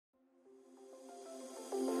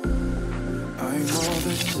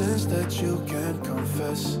the sins that you can't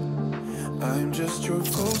confess. I'm just your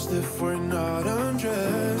ghost if we're not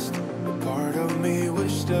undressed. A part of me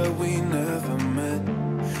wish that we never met,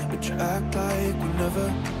 but you act like we never.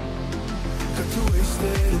 Got too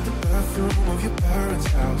wasted in the bathroom of your parents'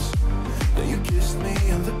 house. Then you kissed me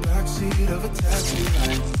in the backseat of a taxi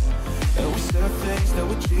ride. And we said things that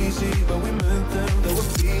were cheesy, but we meant them. There were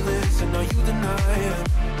feelings and now you deny it.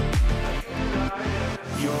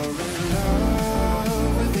 You're in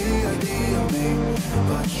love with the idea of me,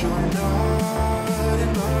 but you're not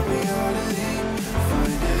in my reality.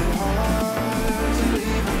 Find it hard to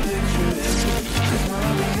even picture it, 'cause my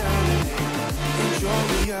reality ain't your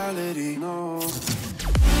reality, no.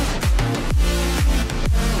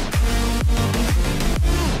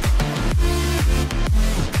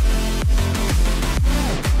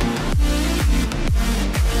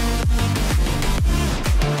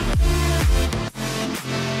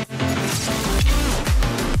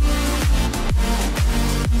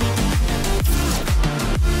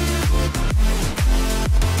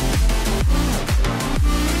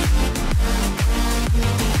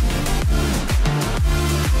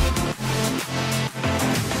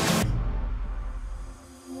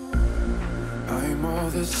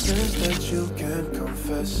 The sins that you can't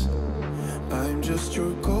confess. I'm just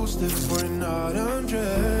your ghost if we're not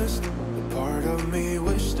undressed. A part of me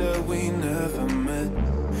wish that we never met,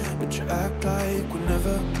 but you act like we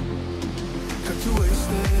never. Got too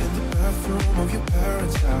wasted in the bathroom of your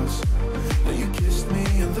parents' house. Then you kissed me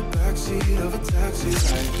in the backseat of a taxi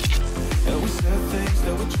ride. And we said things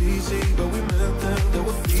that were cheesy, but we meant them. There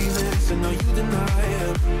were feelings and now you deny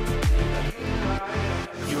it.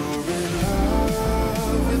 You're in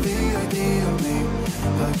love with the idea of me,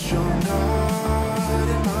 but you're not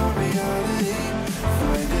in my reality.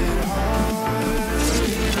 Find it hard to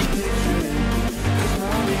even picture it, 'cause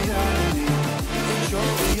my reality ain't your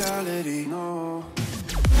reality, no.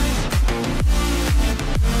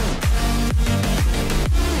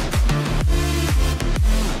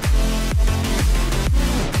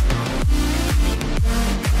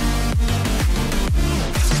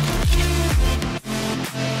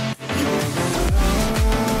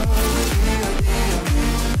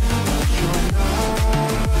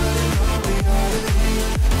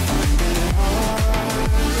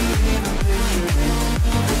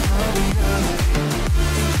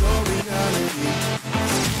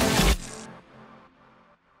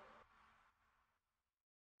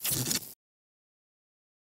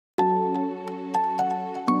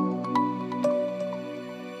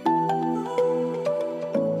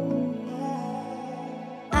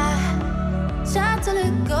 To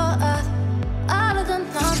let go of all of the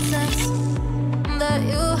nonsense that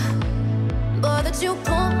you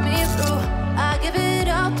put me through. I give it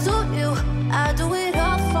all to you, I do it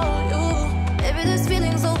all for you. Maybe this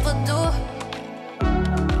feeling's overdue.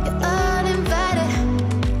 You're uninvited,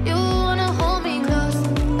 you wanna hold me close,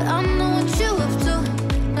 but I know what you have to.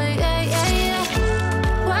 Yeah, yeah, yeah.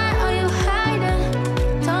 Why are you hiding?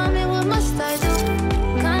 Tell me, what must I do?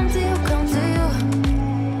 Come to you, come to you.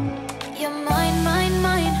 You're mine, mine,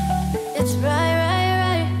 mine. It's right, right,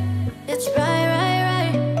 right. It's right, right,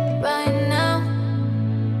 right, right now.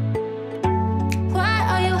 Why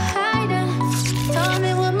are you hiding? Tell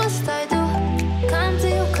me, what must I do? Come to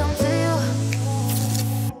you, come to you.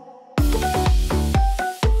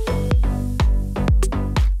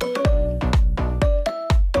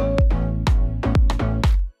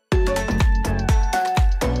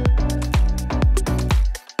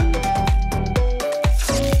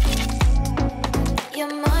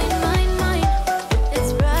 You're mine, mine, mine.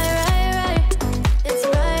 It's right, right, right. It's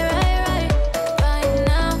right, right, right, right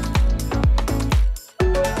now.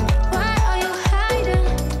 Why are you hiding?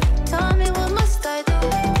 Tell me, what must I do?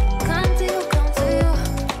 Come to you, come to you.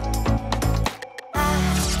 I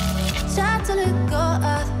try to let go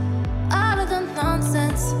of all of the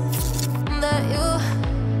nonsense that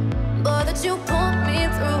you